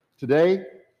today.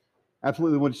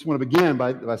 Absolutely just want to begin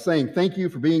by saying thank you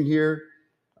for being here.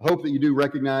 I hope that you do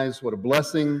recognize what a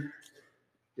blessing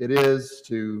it is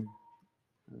to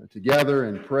gather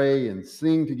and pray and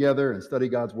sing together and study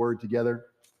God's Word together.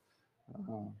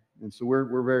 And so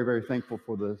we're very, very thankful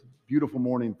for the beautiful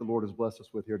morning that the Lord has blessed us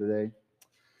with here today.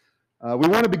 We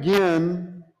want to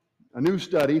begin a new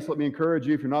study, so let me encourage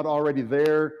you, if you're not already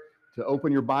there, to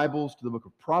open your Bibles to the book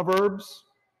of Proverbs.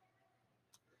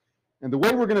 And the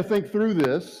way we're going to think through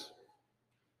this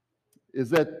is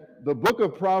that the book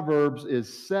of Proverbs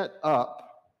is set up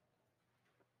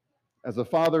as a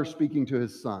father speaking to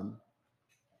his son.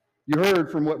 You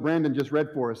heard from what Brandon just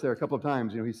read for us there a couple of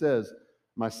times. He says,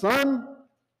 "My son,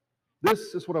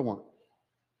 this is what I want."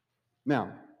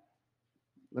 Now,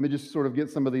 let me just sort of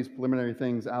get some of these preliminary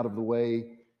things out of the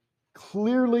way.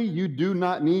 Clearly, you do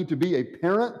not need to be a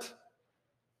parent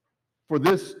for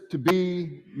this to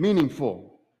be meaningful.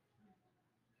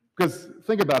 Because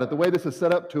think about it, the way this is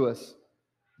set up to us,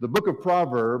 the book of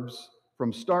Proverbs,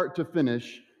 from start to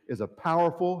finish, is a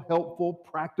powerful, helpful,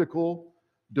 practical,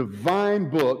 divine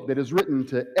book that is written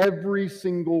to every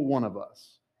single one of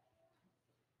us.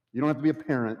 You don't have to be a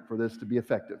parent for this to be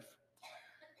effective.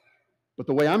 But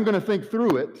the way I'm going to think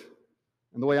through it,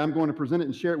 and the way I'm going to present it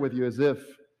and share it with you is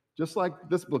if, just like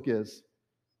this book is,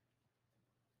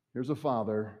 here's a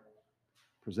father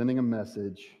presenting a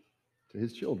message to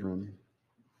his children.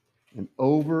 And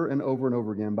over and over and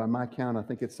over again, by my count, I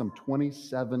think it's some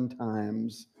 27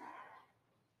 times,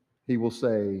 he will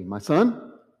say, "My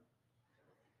son."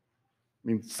 I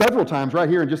mean, several times right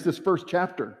here in just this first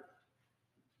chapter.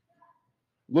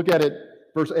 Look at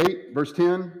it, verse 8, verse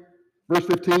 10, verse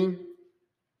 15.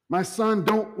 "My son,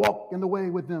 don't walk in the way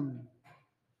with them."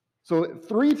 So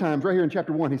 3 times right here in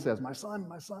chapter 1, he says, "My son,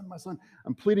 my son, my son,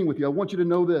 I'm pleading with you. I want you to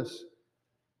know this."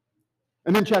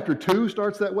 And then chapter 2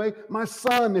 starts that way. "My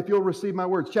son, if you'll receive my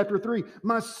words." Chapter 3,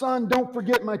 "My son, don't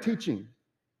forget my teaching."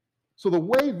 So the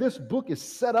way this book is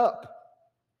set up,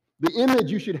 the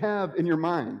image you should have in your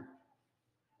mind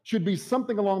should be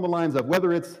something along the lines of,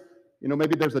 whether it's,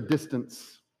 maybe there's a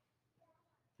distance,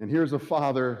 and here's a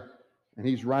father, and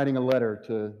he's writing a letter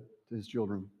to his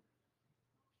children.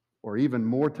 Or even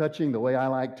more touching, the way I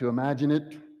like to imagine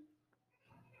it,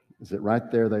 is that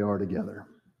right there they are together.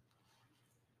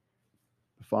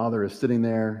 The father is sitting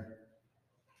there,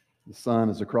 the son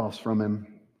is across from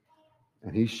him,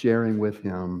 and he's sharing with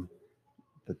him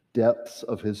the depths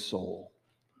of his soul.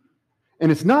 And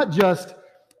it's not just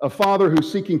a father who's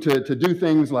seeking to do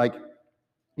things like,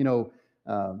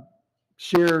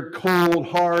 share cold,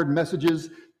 hard messages.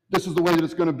 This is the way that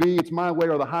it's going to be. It's my way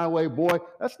or the highway. Boy,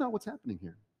 that's not what's happening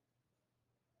here.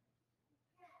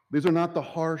 These are not the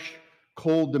harsh,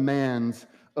 cold demands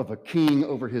of a king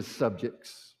over his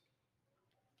subjects.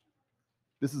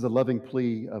 This is a loving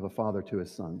plea of a father to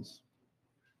his sons.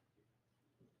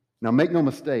 Now, make no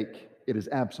mistake, it is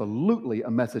absolutely a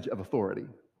message of authority.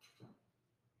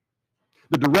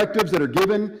 The directives that are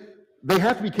given, they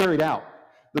have to be carried out.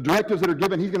 The directives that are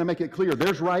given, he's going to make it clear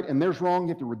there's right and there's wrong. You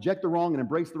have to reject the wrong and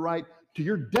embrace the right. To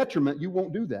your detriment, you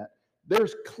won't do that.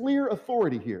 There's clear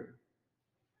authority here.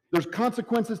 There's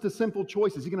consequences to sinful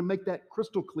choices. He's going to make that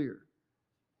crystal clear.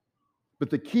 But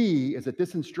the key is that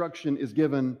this instruction is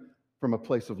given from a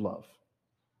place of love.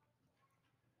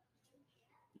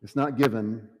 It's not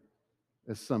given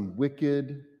as some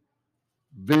wicked,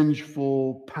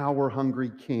 vengeful, power-hungry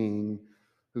king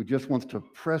who just wants to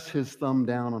press his thumb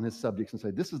down on his subjects and say,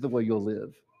 "This is the way you'll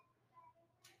live."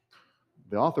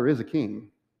 The author is a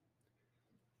king,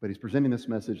 but he's presenting this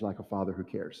message like a father who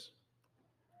cares.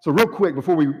 So real quick,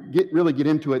 before we really get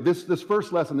into it, this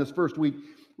first lesson, this first week,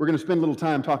 we're going to spend a little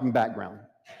time talking background,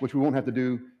 which we won't have to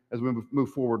do as we move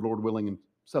forward, Lord willing, in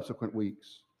subsequent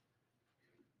weeks.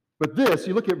 But this,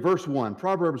 you look at verse 1,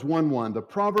 Proverbs 1:1, the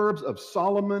Proverbs of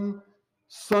Solomon,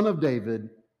 son of David,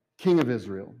 king of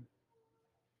Israel.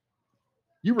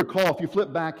 You recall, if you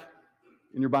flip back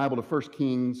in your Bible to 1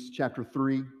 Kings chapter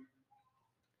 3,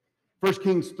 1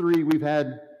 Kings 3, we've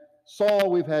had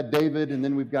Saul, we've had David, and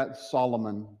then we've got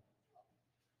Solomon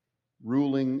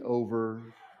ruling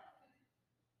over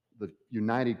the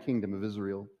united kingdom of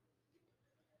Israel.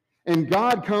 And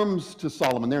God comes to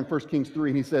Solomon there in 1 Kings 3,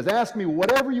 and he says, "Ask me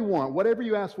whatever you want. Whatever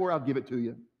you ask for, I'll give it to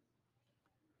you."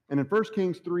 And in 1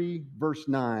 Kings 3, verse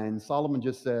 9, Solomon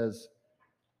just says,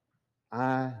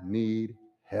 "I need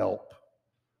help.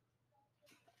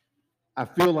 I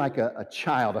feel like a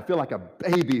child. I feel like a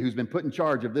baby who's been put in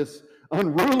charge of this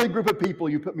unruly group of people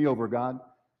you put me over, God.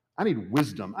 I need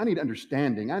wisdom. I need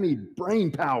understanding. I need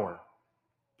brain power.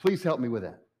 Please help me with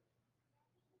that."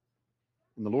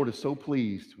 And the Lord is so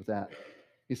pleased with that.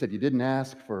 He said, you didn't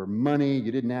ask for money. You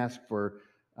didn't ask for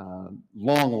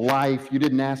long life. You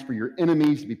didn't ask for your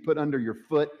enemies to be put under your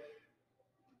foot.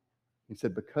 He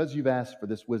said, because you've asked for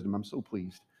this wisdom, I'm so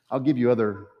pleased. I'll give you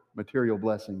other material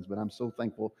blessings, but I'm so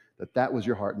thankful that that was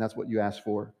your heart and that's what you asked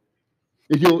for.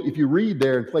 If you read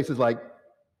there in places like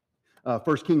 1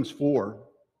 Kings 4,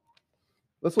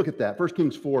 let's look at that. 1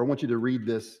 Kings 4, I want you to read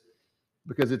this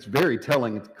because it's very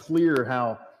telling. It's clear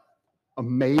how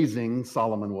amazing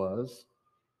Solomon was.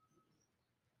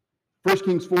 1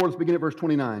 Kings 4, let's begin at verse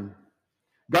 29.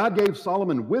 God gave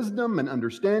Solomon wisdom and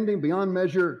understanding beyond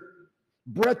measure,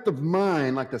 breadth of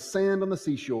mind like the sand on the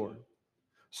seashore,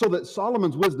 so that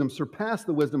Solomon's wisdom surpassed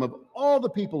the wisdom of all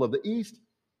the people of the East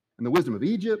and the wisdom of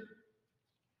Egypt.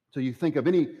 So you think of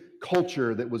any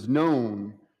culture that was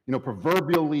known,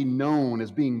 proverbially known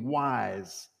as being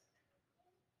wise.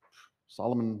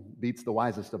 Solomon beats the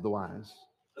wisest of the wise.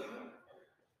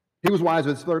 He was wiser,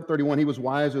 it's 31, he was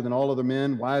wiser than all other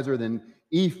men, wiser than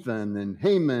Ethan and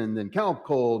Haman and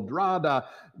Calcol, Drada,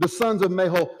 the sons of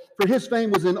Mahol, for his fame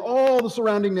was in all the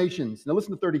surrounding nations. Now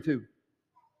listen to 32.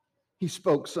 He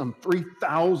spoke some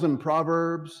 3,000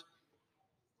 proverbs.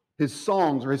 His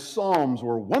songs or his psalms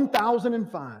were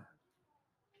 1,005.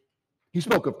 He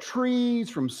spoke of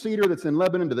trees from cedar that's in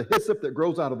Lebanon to the hyssop that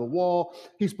grows out of the wall.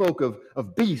 He spoke of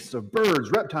beasts, of birds,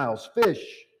 reptiles, fish.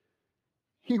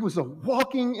 He was a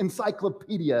walking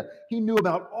encyclopedia. He knew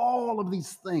about all of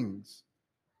these things.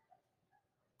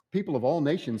 People of all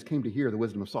nations came to hear the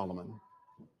wisdom of Solomon.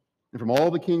 And from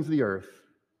all the kings of the earth,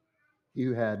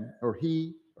 who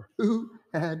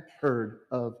had heard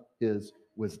of his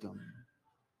wisdom.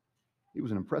 He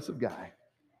was an impressive guy.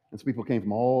 And so people came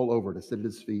from all over to sit at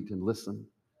his feet and listen.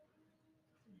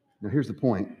 Now here's the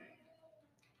point.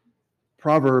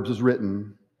 Proverbs is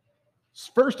written,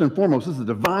 first and foremost, this is a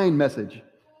divine message,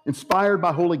 inspired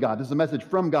by holy God. This is a message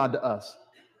from God to us.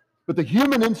 But the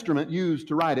human instrument used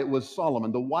to write it was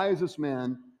Solomon, the wisest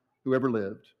man who ever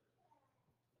lived.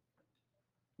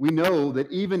 We know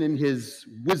that even in his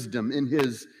wisdom, in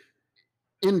his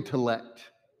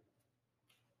intellect,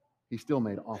 he still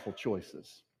made awful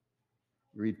choices.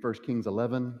 You read 1 Kings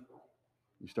 11,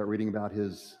 you start reading about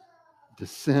his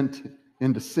descent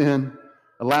into sin,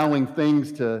 allowing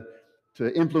things to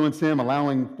influence him,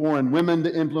 allowing foreign women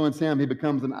to influence him. He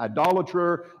becomes an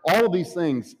idolater. All of these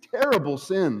things, terrible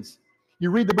sins.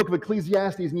 You read the book of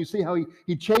Ecclesiastes and you see how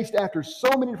he chased after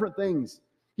so many different things.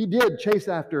 He did chase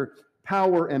after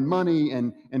power and money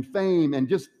and fame and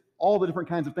just all the different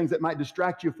kinds of things that might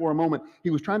distract you for a moment. He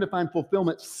was trying to find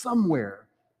fulfillment somewhere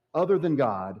other than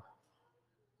God,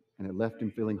 and it left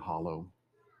him feeling hollow.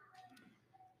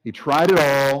 He tried it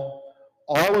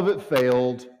all of it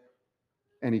failed,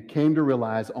 and he came to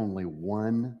realize only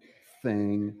one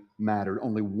thing mattered.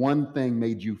 Only one thing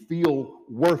made you feel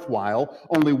worthwhile.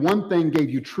 Only one thing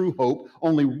gave you true hope.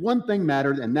 Only one thing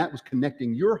mattered, and that was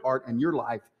connecting your heart and your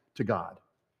life to God.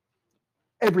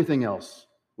 Everything else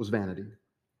was vanity.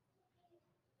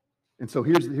 And so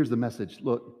here's the message.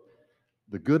 Look,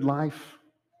 the good life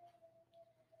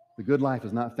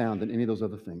is not found in any of those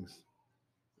other things.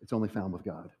 It's only found with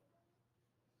God.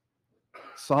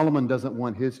 Solomon doesn't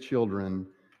want his children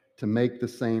to make the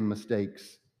same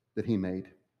mistakes that he made.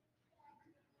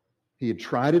 He had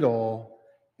tried it all,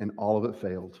 and all of it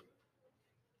failed.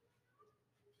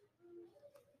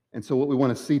 And so what we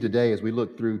want to see today as we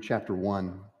look through chapter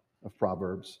 1 of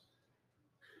Proverbs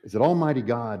is that Almighty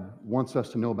God wants us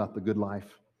to know about the good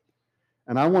life.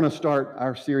 And I want to start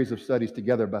our series of studies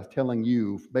together by telling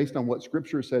you, based on what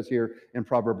Scripture says here in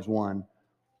Proverbs 1,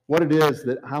 what it is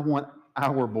that I want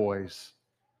our boys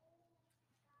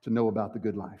to know about the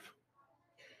good life.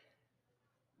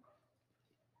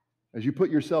 As you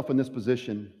put yourself in this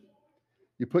position,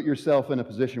 you put yourself in a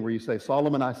position where you say,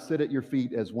 Solomon, I sit at your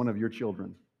feet as one of your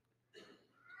children.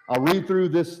 I'll read through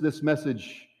this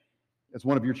message as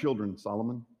one of your children,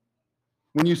 Solomon.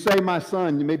 When you say, my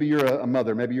son, maybe you're a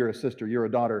mother, maybe you're a sister, you're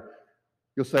a daughter,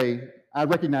 you'll say, I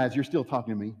recognize you're still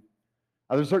talking to me.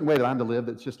 There's a certain way that I'm to live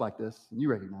that's just like this, and you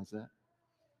recognize that.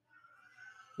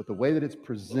 But the way that it's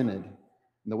presented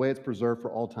and the way it's preserved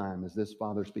for all time is this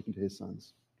father speaking to his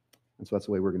sons. And so that's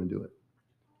the way we're going to do it.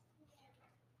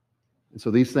 And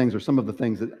so these things are some of the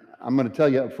things that I'm going to tell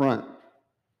you up front.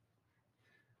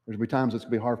 There's going to be times it's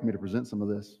going to be hard for me to present some of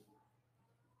this.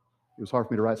 It was hard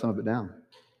for me to write some of it down.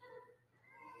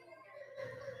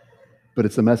 But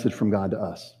it's a message from God to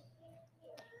us.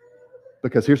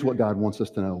 Because here's what God wants us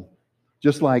to know.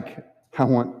 Just like I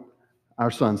want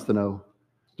our sons to know.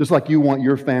 Just like you want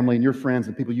your family and your friends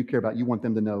and people you care about, you want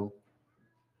them to know.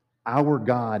 Our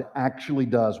God actually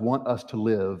does want us to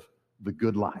live the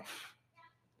good life.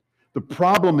 The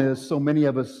problem is so many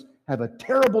of us have a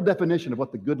terrible definition of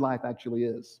what the good life actually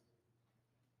is.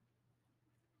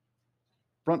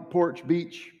 Front porch,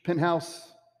 beach,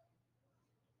 penthouse.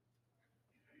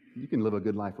 You can live a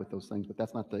good life with those things, but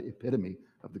that's not the epitome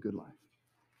of the good life.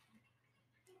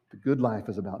 The good life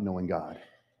is about knowing God.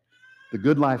 The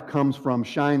good life comes from,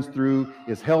 shines through,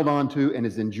 is held onto, and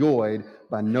is enjoyed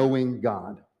by knowing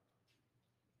God.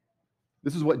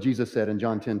 This is what Jesus said in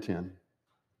John 10:10.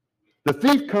 The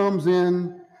thief comes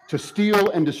in to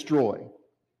steal and destroy.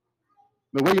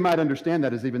 The way you might understand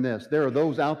that is even this. There are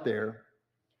those out there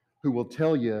who will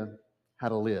tell you how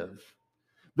to live.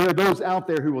 There are those out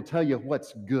there who will tell you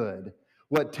what's good,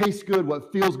 what tastes good,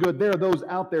 what feels good. There are those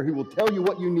out there who will tell you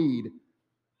what you need,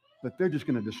 but they're just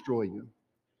going to destroy you.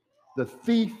 The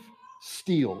thief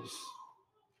steals.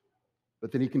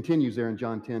 But then he continues there in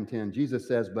John 10:10. Jesus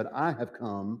says, but I have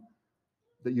come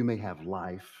that you may have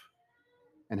life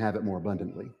and have it more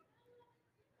abundantly.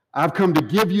 I've come to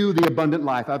give you the abundant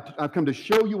life. I've come to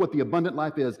show you what the abundant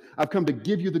life is. I've come to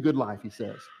give you the good life, he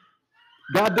says.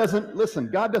 God doesn't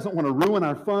want to ruin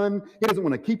our fun. He doesn't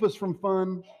want to keep us from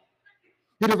fun.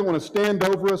 He doesn't want to stand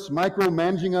over us,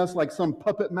 micromanaging us like some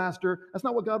puppet master. That's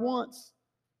not what God wants.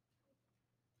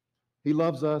 He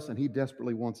loves us, and he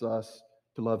desperately wants us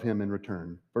to love him in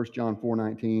return. 1 John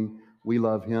 4:19, we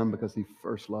love him because he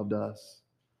first loved us.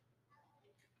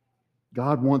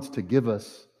 God wants to give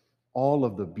us all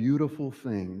of the beautiful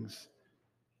things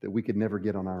that we could never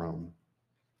get on our own.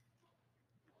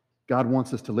 God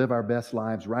wants us to live our best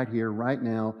lives right here, right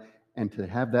now, and to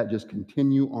have that just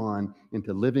continue on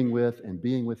into living with and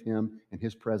being with him in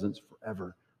his presence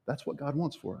forever. That's what God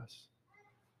wants for us.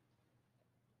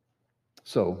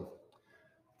 So,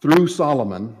 through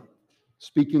Solomon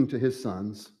speaking to his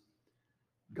sons,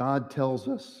 God tells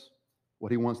us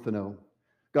what he wants to know.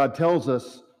 God tells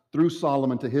us through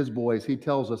Solomon to his boys, he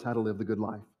tells us how to live the good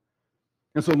life.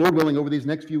 And so, Lord willing, over these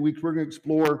next few weeks, we're going to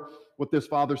explore what this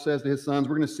father says to his sons.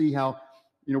 We're going to see how,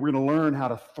 we're going to learn how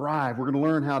to thrive. We're going to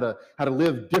learn how to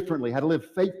live differently, how to live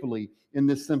faithfully in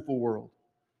this sinful world.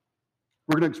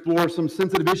 We're going to explore some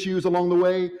sensitive issues along the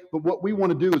way, but what we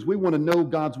want to do is we want to know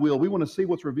God's will. We want to see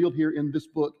what's revealed here in this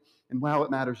book and how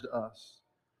it matters to us.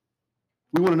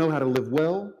 We want to know how to live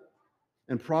well,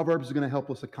 and Proverbs is going to help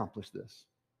us accomplish this.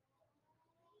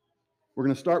 We're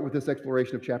going to start with this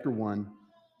exploration of chapter 1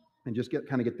 and just get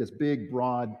this big,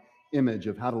 broad image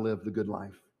of how to live the good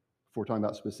life before talking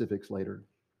about specifics later.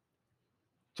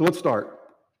 So let's start.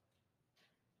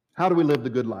 How do we live the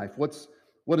good life? What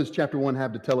does chapter 1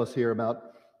 have to tell us here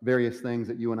about various things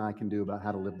that you and I can do about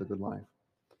how to live the good life?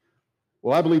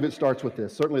 Well, I believe it starts with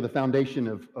this. Certainly the foundation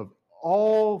of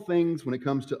all things when it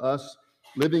comes to us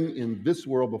living in this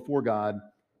world before God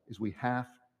is we have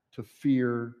to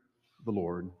fear the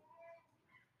Lord.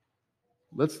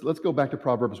 Let's go back to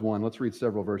Proverbs 1. Let's read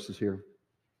several verses here.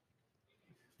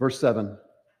 Verse 7.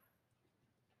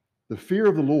 The fear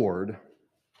of the Lord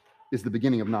is the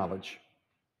beginning of knowledge,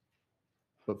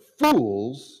 but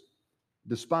fools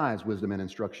despise wisdom and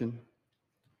instruction.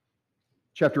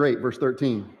 Chapter 8, verse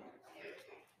 13.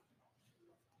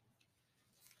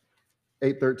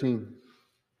 8:13.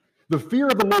 The fear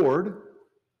of the Lord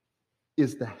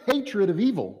is the hatred of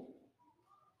evil.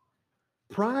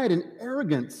 Pride and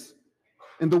arrogance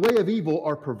and the way of evil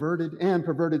are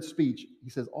perverted speech. He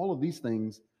says, all of these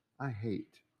things I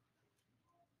hate.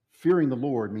 Fearing the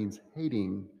Lord means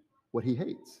hating what he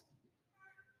hates.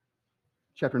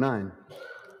 Chapter 9,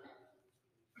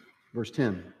 verse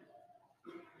 10.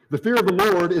 The fear of the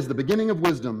Lord is the beginning of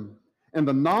wisdom, and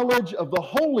the knowledge of the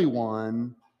Holy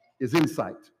One is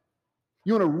insight.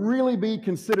 You want to really be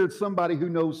considered somebody who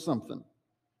knows something.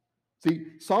 See,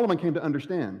 Solomon came to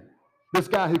understand. This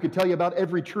guy who could tell you about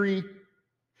every tree,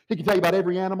 he could tell you about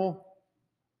every animal,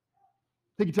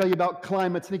 he could tell you about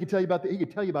climates, and he could tell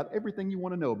you about everything you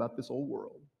want to know about this old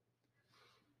world.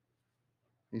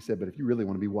 He said, but if you really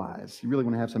want to be wise, you really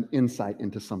want to have some insight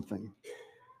into something,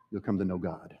 you'll come to know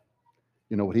God.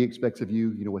 You know what he expects of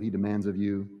you, you know what he demands of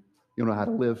you, you'll know how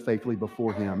to live faithfully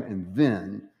before him, and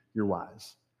then you're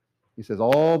wise. He says,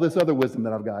 all this other wisdom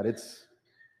that I've got, it's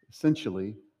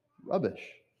essentially rubbish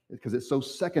because it's so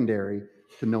secondary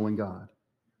to knowing God.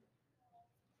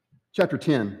 Chapter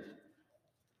 10,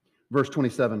 verse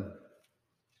 27.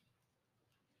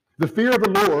 The fear of the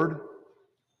Lord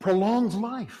prolongs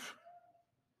life,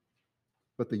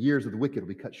 but the years of the wicked will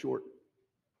be cut short.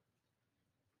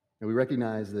 And we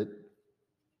recognize that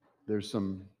there's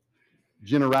some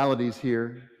generalities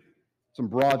here, some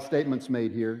broad statements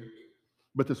made here,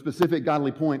 but the specific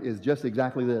godly point is just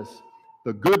exactly this.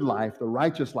 The good life, the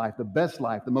righteous life, the best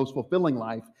life, the most fulfilling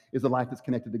life is the life that's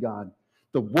connected to God.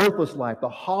 The worthless life, the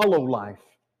hollow life,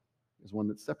 is one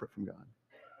that's separate from God.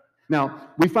 Now,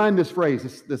 we find this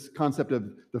phrase, this concept of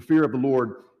the fear of the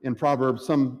Lord in Proverbs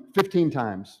some 15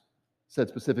 times, said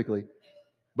specifically.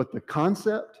 But the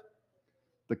concept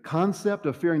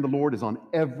of fearing the Lord is on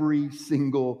every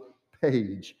single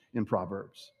page in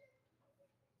Proverbs.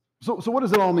 So what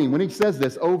does it all mean? When he says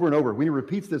this over and over, when he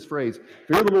repeats this phrase,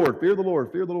 fear the Lord, fear the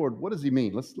Lord, fear the Lord, what does he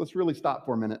mean? Let's really stop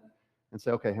for a minute and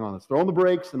say, okay, hang on, let's throw on the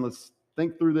brakes and let's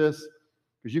think through this,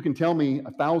 because you can tell me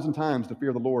 1,000 times to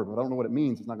fear the Lord, but I don't know what it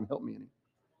means. It's not going to help me any.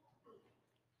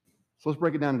 So let's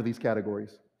break it down into these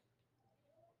categories.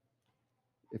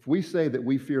 If we say that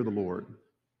we fear the Lord,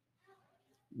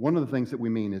 one of the things that we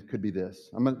mean could be this.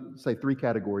 I'm going to say 3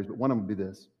 categories, but one of them would be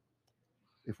this.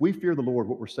 If we fear the Lord,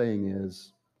 what we're saying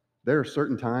is there are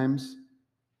certain times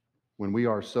when we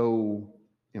are so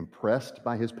impressed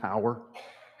by his power,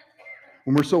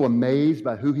 when we're so amazed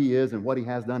by who he is and what he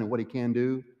has done and what he can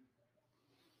do,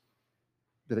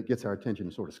 that it gets our attention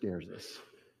and sort of scares us.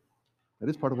 That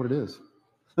is part of what it is.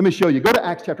 Let me show you. Go to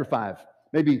Acts chapter 5.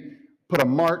 Maybe put a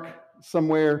mark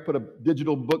somewhere, put a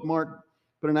digital bookmark,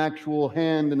 put an actual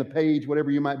hand in the page,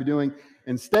 whatever you might be doing,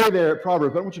 and stay there at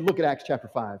Proverbs. But I want you to look at Acts chapter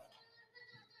 5.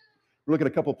 We'll look at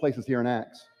a couple of places here in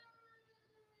Acts.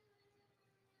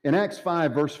 In Acts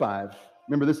 5, verse 5,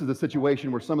 remember this is the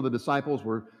situation where some of the disciples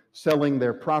were selling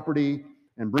their property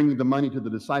and bringing the money to the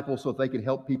disciples so that they could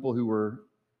help people who were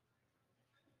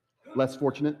less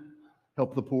fortunate,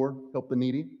 help the poor, help the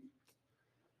needy.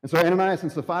 And so Ananias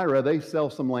and Sapphira, they sell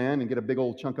some land and get a big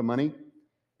old chunk of money,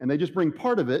 and they just bring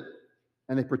part of it,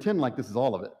 and they pretend like this is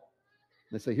all of it.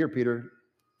 They say, here, Peter,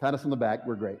 pat us on the back,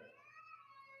 we're great.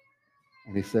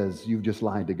 And he says, you've just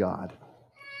lied to God.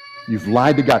 You've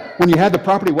lied to God. When you had the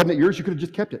property, wasn't it yours? You could have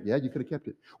just kept it. Yeah, you could have kept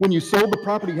it. When you sold the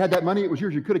property, you had that money, it was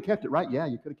yours. You could have kept it, right? Yeah,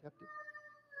 you could have kept it.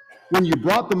 When you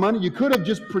brought the money, you could have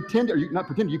just pretended, or not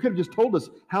pretended, you could have just told us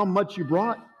how much you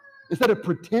brought. Instead of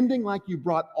pretending like you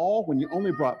brought all when you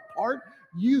only brought part,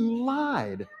 you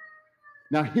lied.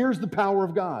 Now here's the power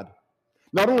of God.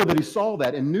 Not only that he saw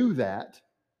that and knew that,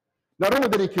 not only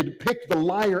that he could pick the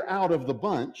liar out of the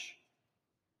bunch,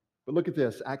 but look at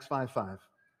this, Acts 5:5.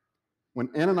 When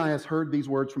Ananias heard these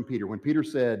words from Peter, when Peter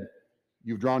said,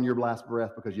 you've drawn your last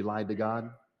breath because you lied to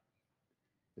God,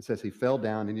 it says he fell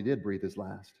down and he did breathe his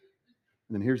last.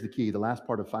 And then here's the key, the last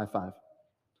part of 5:5.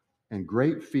 And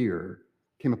great fear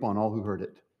came upon all who heard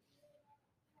it.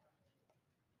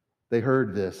 They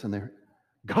heard this and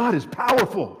God is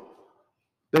powerful.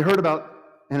 They heard about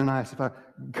Ananias and Sapphira.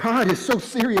 God is so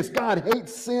serious. God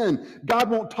hates sin. God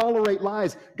won't tolerate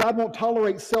lies. God won't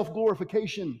tolerate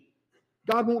self-glorification.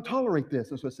 God won't tolerate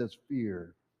this. And so it says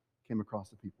fear came across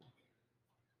the people.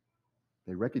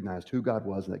 They recognized who God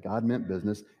was and that God meant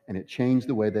business, and it changed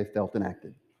the way they felt and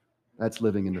acted. That's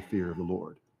living in the fear of the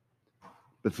Lord.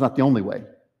 But it's not the only way.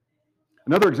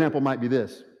 Another example might be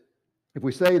this. If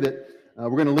we say that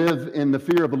we're going to live in the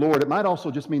fear of the Lord, it might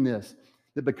also just mean this,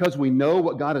 that because we know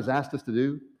what God has asked us to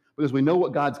do, because we know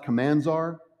what God's commands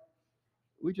are,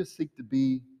 we just seek to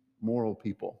be moral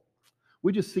people.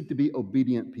 We just seek to be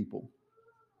obedient people.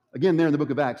 Again, there in the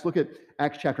book of Acts, look at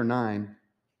Acts chapter 9.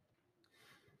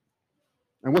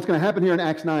 And what's going to happen here in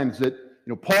Acts 9 is that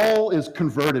Paul is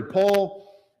converted. Paul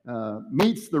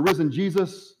meets the risen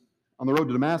Jesus on the road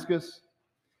to Damascus.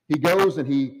 He goes and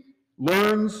he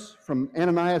learns from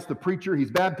Ananias the preacher.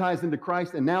 He's baptized into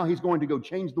Christ, and now he's going to go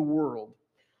change the world.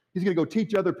 He's going to go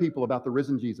teach other people about the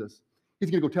risen Jesus. He's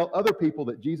going to go tell other people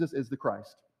that Jesus is the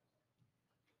Christ.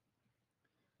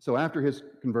 So after his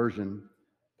conversion,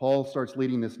 Paul starts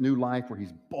leading this new life where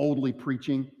he's boldly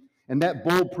preaching. And that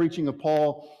bold preaching of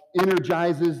Paul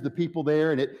energizes the people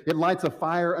there, and it lights a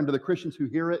fire under the Christians who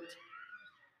hear it.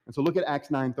 And so look at Acts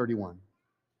 9:31.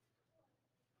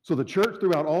 So the church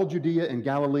throughout all Judea and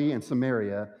Galilee and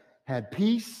Samaria had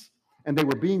peace, and they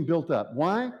were being built up.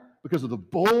 Why? Because of the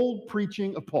bold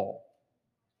preaching of Paul.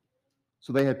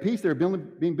 So they had peace, they were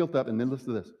being built up, and then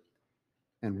listen to this.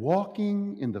 And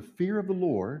walking in the fear of the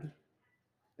Lord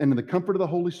and in the comfort of the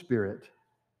Holy Spirit,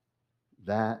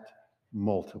 that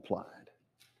multiplied.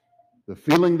 The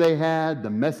feeling they had,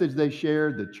 the message they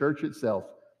shared, the church itself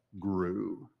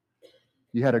grew.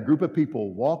 You had a group of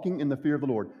people walking in the fear of the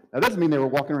Lord. Now, that doesn't mean they were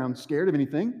walking around scared of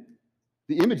anything.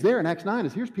 The image there in Acts 9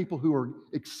 is here's people who are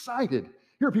excited.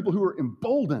 Here are people who are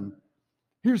emboldened.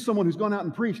 Here's someone who's gone out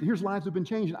and preached, and here's lives have been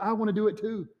changed, and I want to do it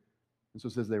too. And so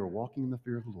it says they were walking in the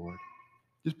fear of the Lord,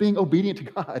 just being obedient to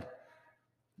God.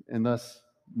 And thus,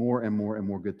 more and more and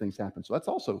more good things happen. So that's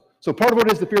also, so part of what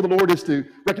it is to fear the Lord is to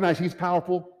recognize he's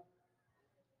powerful.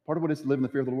 Part of what it is to live in the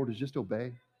fear of the Lord is just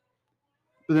obey.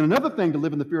 But then another thing to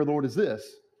live in the fear of the Lord is this.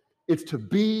 It's to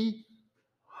be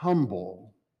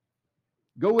humble.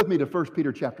 Go with me to 1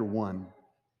 Peter chapter 1.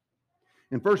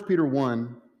 In 1 Peter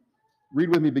 1, read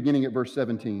with me beginning at verse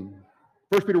 17.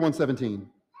 1 Peter 1:17.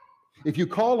 If you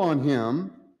call on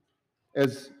him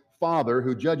as Father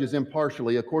who judges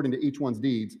impartially according to each one's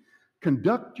deeds,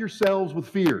 conduct yourselves with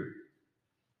fear.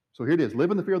 So here it is. Live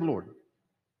in the fear of the Lord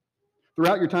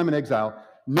throughout your time in exile,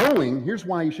 knowing, here's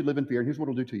why you should live in fear, and here's what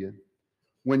it'll do to you.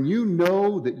 When you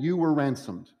know that you were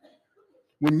ransomed,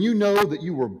 when you know that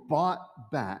you were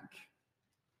bought back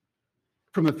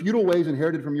from the futile ways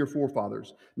inherited from your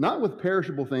forefathers, not with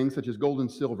perishable things such as gold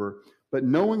and silver, but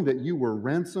knowing that you were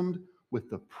ransomed with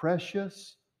the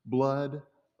precious blood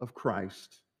of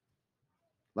Christ,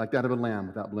 like that of a lamb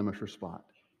without blemish or spot.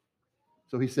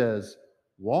 So he says,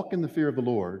 walk in the fear of the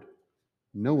Lord,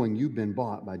 knowing you've been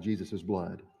bought by Jesus'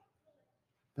 blood.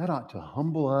 That ought to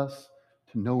humble us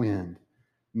to no end.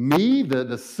 Me,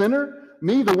 the sinner,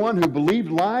 me, the one who believed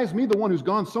lies, me, the one who's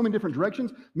gone so many different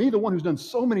directions, me, the one who's done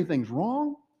so many things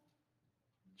wrong.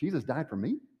 Jesus died for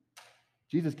me.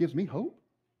 Jesus gives me hope.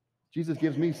 Jesus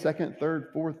gives me second, third,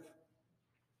 fourth.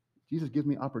 Jesus gives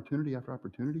me opportunity after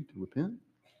opportunity to repent.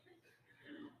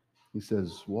 He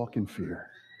says, walk in fear.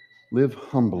 Live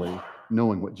humbly,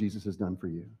 knowing what Jesus has done for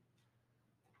you.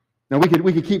 Now, we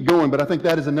could keep going, but I think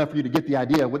that is enough for you to get the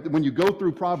idea. When you go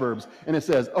through Proverbs and it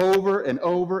says over and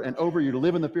over and over, you're to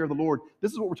live in the fear of the Lord,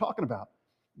 this is what we're talking about.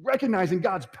 Recognizing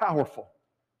God's powerful,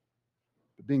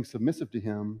 but being submissive to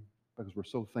him because we're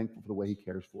so thankful for the way he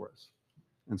cares for us.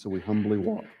 And so we humbly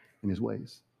walk in his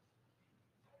ways.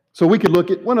 So we could look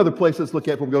at one other place. Let's look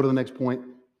at before we go to the next point.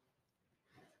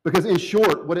 Because in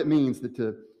short, what it means that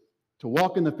to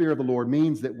walk in the fear of the Lord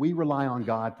means that we rely on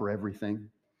God for everything.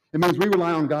 It means we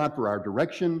rely on God for our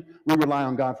direction. We rely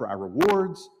on God for our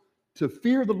rewards. To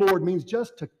fear the Lord means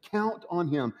just to count on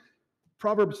him.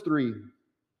 Proverbs 3,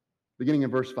 beginning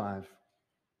in verse 5.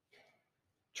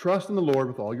 Trust in the Lord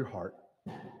with all your heart.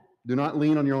 Do not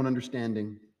lean on your own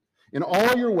understanding. In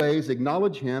all your ways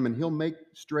acknowledge him, and he'll make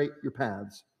straight your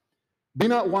paths. Be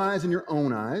not wise in your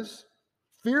own eyes.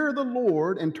 Fear the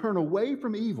Lord and turn away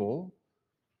from evil.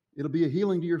 It'll be a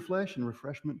healing to your flesh and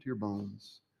refreshment to your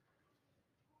bones.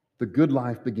 The good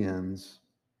life begins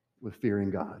with fearing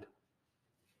God.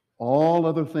 All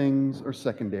other things are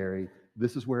secondary.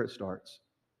 This is where it starts.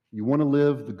 You want to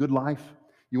live the good life?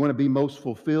 You want to be most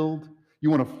fulfilled?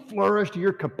 You want to flourish to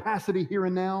your capacity here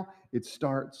and now? It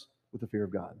starts with the fear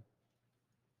of God.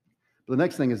 But the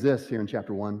next thing is this here in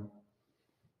chapter 1.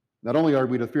 Not only are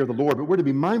we to fear the Lord, but we're to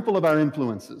be mindful of our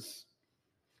influences.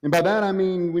 And by that I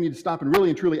mean we need to stop and really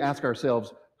and truly ask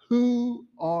ourselves, who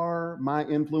are my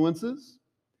influences?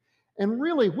 And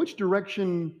really, which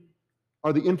direction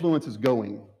are the influences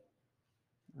going?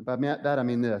 And by that I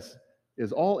mean this.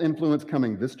 Is all influence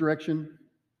coming this direction?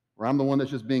 Or I'm the one that's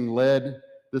just being led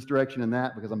this direction and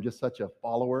that because I'm just such a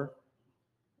follower?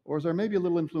 Or is there maybe a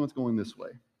little influence going this way?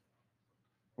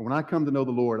 Or when I come to know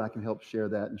the Lord, I can help share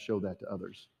that and show that to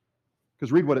others.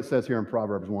 Because read what it says here in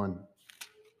Proverbs 1.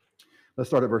 Let's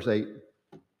start at verse 8.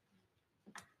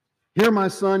 Hear, my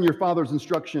son, your father's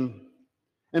instruction,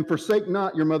 and forsake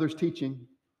not your mother's teaching.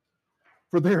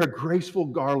 For they are a graceful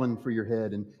garland for your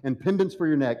head and pendants for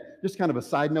your neck. Just kind of a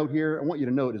side note here. I want you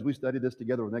to note as we study this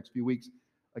together over the next few weeks,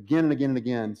 again and again and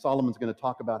again, Solomon's going to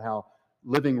talk about how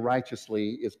living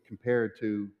righteously is compared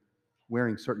to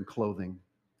wearing certain clothing.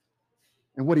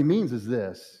 And what he means is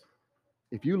this.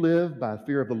 If you live by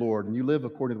fear of the Lord and you live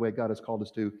according to the way God has called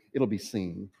us to, it'll be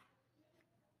seen.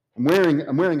 I'm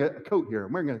wearing a coat here.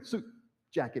 I'm wearing a suit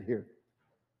jacket here.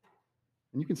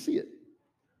 And you can see it.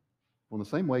 Well, in the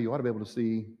same way, you ought to be able to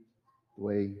see the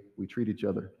way we treat each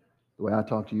other, the way I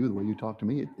talk to you, the way you talk to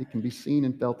me. It can be seen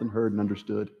and felt and heard and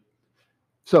understood.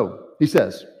 So, he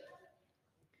says,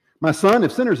 my son,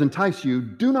 if sinners entice you,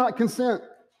 do not consent.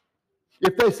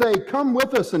 If they say, come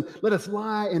with us and let us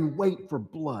lie in wait for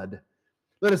blood.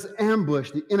 Let us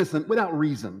ambush the innocent without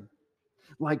reason.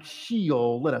 Like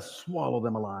Sheol, let us swallow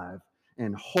them alive,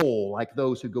 and whole like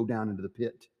those who go down into the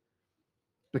pit.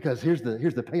 Because here's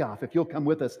the payoff. If you'll come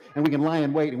with us and we can lie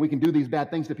in wait and we can do these bad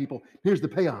things to people, here's the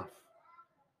payoff.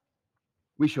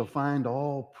 We shall find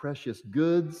all precious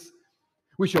goods.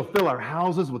 We shall fill our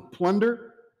houses with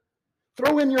plunder.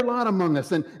 Throw in your lot among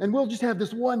us, and we'll just have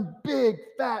this one big,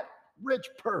 fat, rich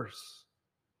purse.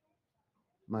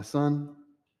 My son,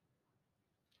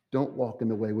 don't walk in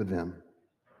the way with them.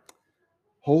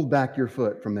 Hold back your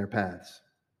foot from their paths,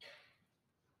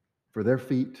 for their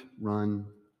feet run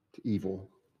to evil,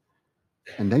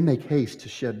 and they make haste to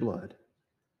shed blood.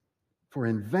 For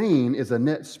in vain is a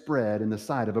net spread in the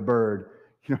sight of a bird.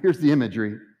 You know, here's the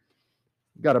imagery.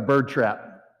 You've got a bird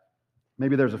trap.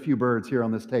 Maybe there's a few birds here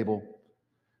on this table.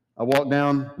 I walk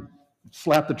down,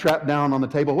 slap the trap down on the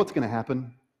table. What's going to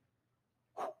happen?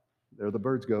 There the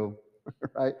birds go,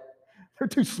 right? They're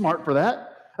too smart for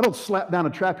that. I don't slap down a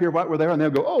trap here right where they are and they'll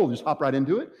go, oh, just hop right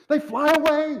into it. They fly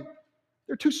away.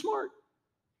 They're too smart.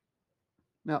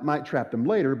 Now, it might trap them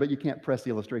later, but you can't press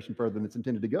the illustration further than it's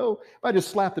intended to go. If I just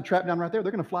slap the trap down right there,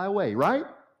 they're going to fly away, right?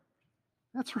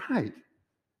 That's right.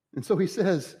 And so he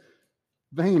says,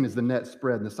 vain is the net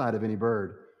spread in the sight of any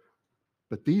bird.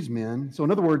 But these men, so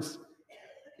in other words,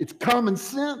 it's common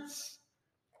sense.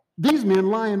 These men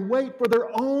lie in wait for their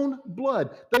own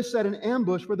blood. They set an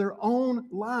ambush for their own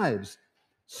lives.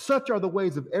 Such are the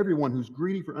ways of everyone who's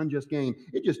greedy for unjust gain.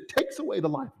 It just takes away the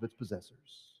life of its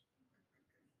possessors.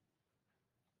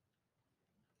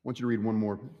 I want you to read one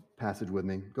more passage with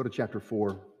me. Go to chapter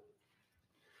 4.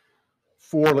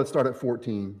 4, let's start at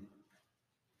 14.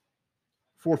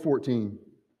 4:14.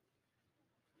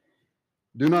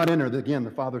 Do not enter, again,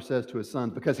 the father says to his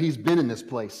sons, because he's been in this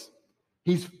place.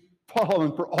 He's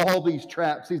fallen for all these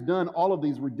traps. He's done all of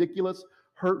these ridiculous,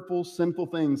 hurtful, sinful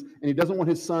things, and he doesn't want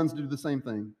his sons to do the same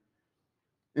thing.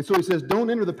 And so he says, don't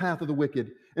enter the path of the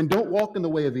wicked, and don't walk in the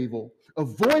way of evil.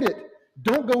 Avoid it.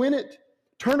 Don't go in it.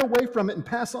 Turn away from it and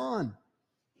pass on.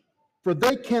 For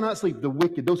they cannot sleep, the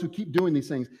wicked, those who keep doing these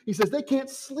things. He says they can't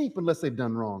sleep unless they've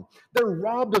done wrong. They're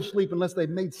robbed of sleep unless they've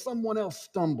made someone else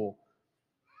stumble.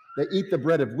 They eat the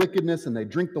bread of wickedness and they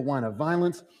drink the wine of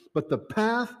violence. But the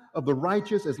path of the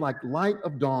righteous is like light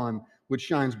of dawn, which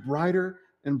shines brighter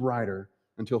and brighter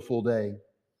until full day.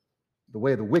 The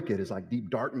way of the wicked is like deep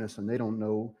darkness, and they don't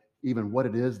know even what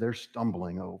it is they're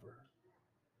stumbling over.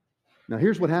 Now,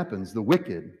 here's what happens. The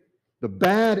wicked, the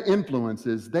bad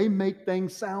influences, they make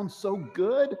things sound so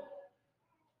good.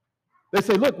 They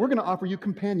say, look, we're going to offer you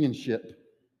companionship.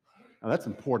 Now, that's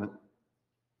important.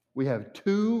 We have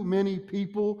too many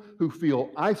people who feel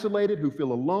isolated, who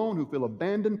feel alone, who feel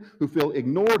abandoned, who feel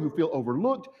ignored, who feel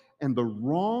overlooked, and the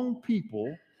wrong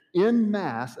people en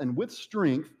masse and with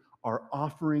strength are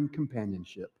offering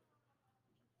companionship.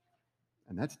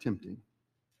 And that's tempting.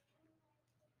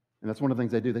 And that's one of the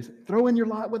things they do. They say, throw in your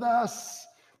lot with us.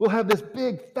 We'll have this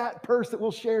big fat purse that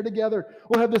we'll share together.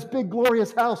 We'll have this big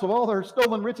glorious house of all our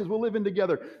stolen riches we'll live in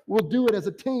together. We'll do it as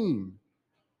a team.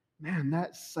 Man,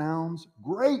 that sounds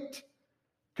great.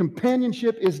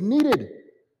 Companionship is needed,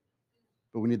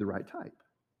 but we need the right type.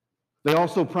 They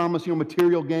also promise you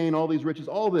material gain, all these riches,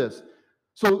 all this.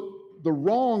 So the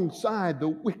wrong side, the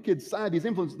wicked side, these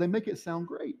influences, they make it sound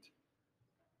great.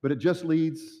 But it just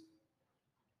leads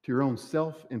to your own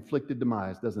self-inflicted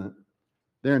demise, doesn't it?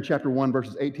 There in chapter 1,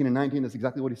 verses 18 and 19, that's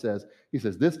exactly what he says. He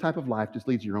says, this type of life just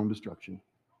leads to your own destruction.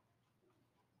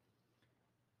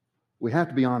 We have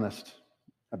to be honest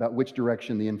about which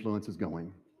direction the influence is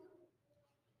going,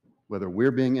 whether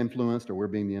we're being influenced or we're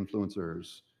being the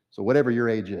influencers. So whatever your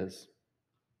age is,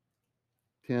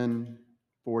 10,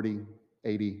 40,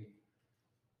 80,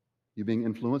 you being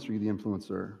influenced or you the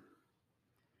influencer?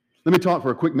 Let me talk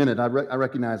for a quick minute. I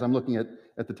recognize, I'm looking at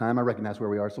the time, I recognize where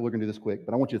we are, so we're going to do this quick,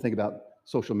 but I want you to think about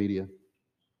social media.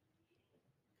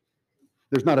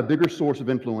 There's not a bigger source of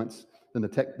influence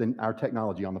than our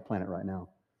technology on the planet right now.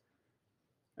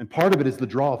 And part of it is the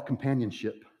draw of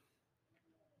companionship.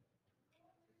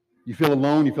 You feel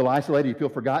alone, you feel isolated, you feel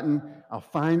forgotten. I'll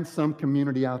find some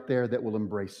community out there that will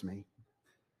embrace me.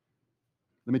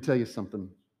 Let me tell you something.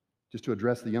 Just to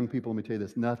address the young people, let me tell you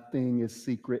this. Nothing is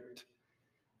secret.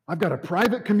 I've got a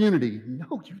private community.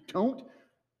 No, you don't.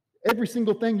 Every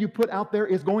single thing you put out there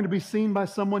is going to be seen by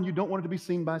someone you don't want it to be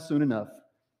seen by soon enough.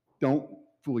 Don't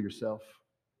fool yourself.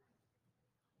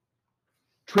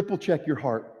 Triple check your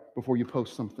heart before you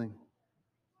post something.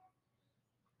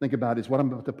 Think about it. Is what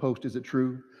I'm about to post, is it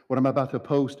true? What I'm about to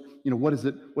post, what does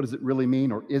it really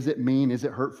mean? Or is it mean? Is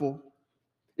it hurtful?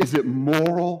 Is it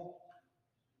moral?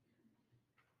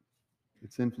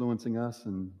 It's influencing us,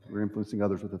 and we're influencing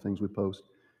others with the things we post.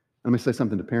 Let me say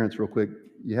something to parents real quick.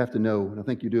 You have to know, and I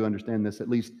think you do understand this, at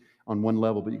least on one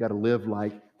level, but you got to live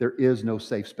like there is no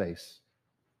safe space.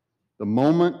 The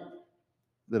moment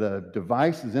that a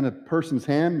device is in a person's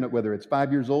hand, whether it's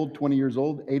 5 years old, 20 years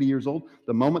old, 80 years old,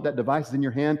 the moment that device is in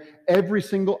your hand, every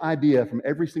single idea from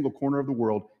every single corner of the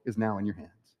world is now in your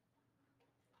hands.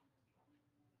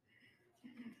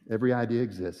 Every idea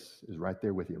exists, is right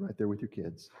there with you, right there with your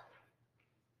kids.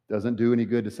 Doesn't do any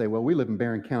good to say, well, we live in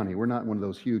Barron County. We're not one of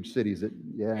those huge cities that,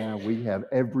 we have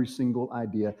every single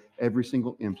idea, every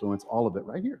single influence, all of it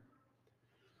right here.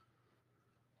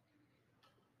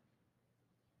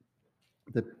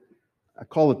 I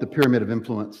call it the pyramid of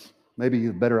influence. Maybe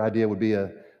a better idea would be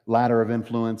a ladder of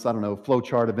influence. I don't know, flow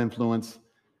chart of influence.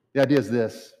 The idea is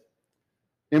this.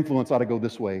 influence ought to go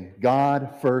this way.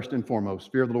 God first and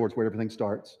foremost. Fear of the Lord is where everything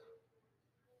starts.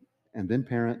 And then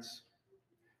parents.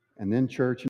 And then church.